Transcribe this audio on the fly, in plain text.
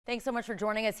Thanks so much for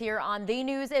joining us here on the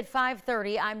news at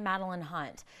 5:30. I'm Madeline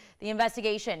Hunt. The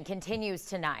investigation continues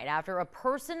tonight after a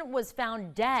person was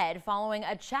found dead following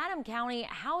a Chatham County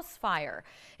house fire.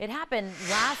 It happened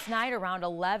last night around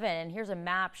 11, and here's a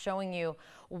map showing you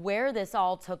where this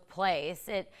all took place.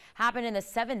 It happened in the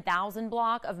 7000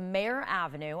 block of Mayor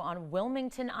Avenue on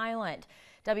Wilmington Island.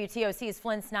 WTOC's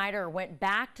Flynn Snyder went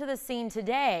back to the scene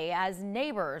today as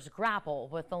neighbors grapple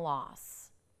with the loss.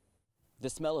 The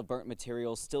smell of burnt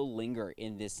materials still linger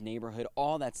in this neighborhood.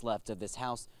 All that's left of this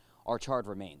house are charred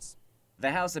remains. The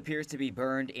house appears to be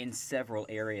burned in several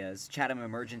areas. Chatham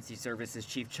Emergency Services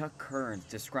Chief Chuck Kearns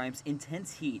describes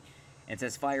intense heat and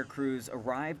says fire crews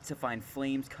arrived to find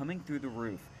flames coming through the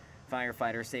roof.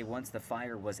 Firefighters say once the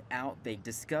fire was out, they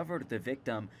discovered the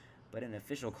victim, but an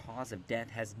official cause of death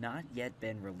has not yet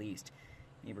been released.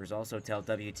 Neighbors also tell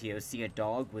WTOC a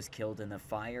dog was killed in the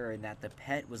fire and that the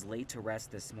pet was laid to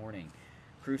rest this morning.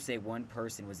 Crews say one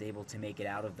person was able to make it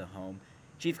out of the home.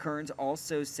 Chief Kearns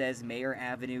also says Mayor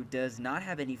Avenue does not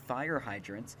have any fire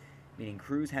hydrants, meaning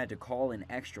crews had to call in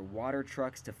extra water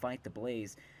trucks to fight the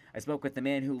blaze. I spoke with the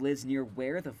man who lives near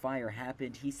where the fire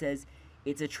happened. He says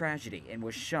it's a tragedy and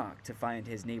was shocked to find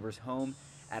his neighbor's home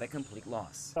at a complete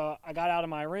loss. So I got out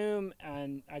of my room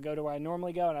and I go to where I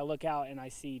normally go and I look out and I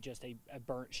see just a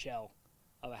burnt shell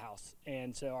of a house.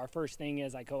 And so our first thing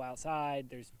is I go outside,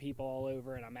 there's people all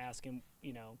over, and I'm asking,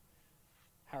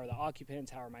 how are the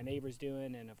occupants, how are my neighbors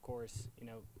doing, and of course,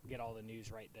 get all the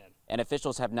news right then. And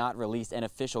officials have not released an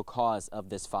official cause of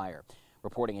this fire.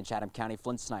 Reporting in Chatham County,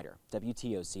 Flynn Snyder,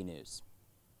 WTOC News.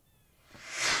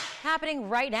 Happening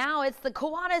right now, it's the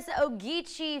Kiwanis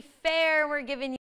Ogeechee Fair. We're giving you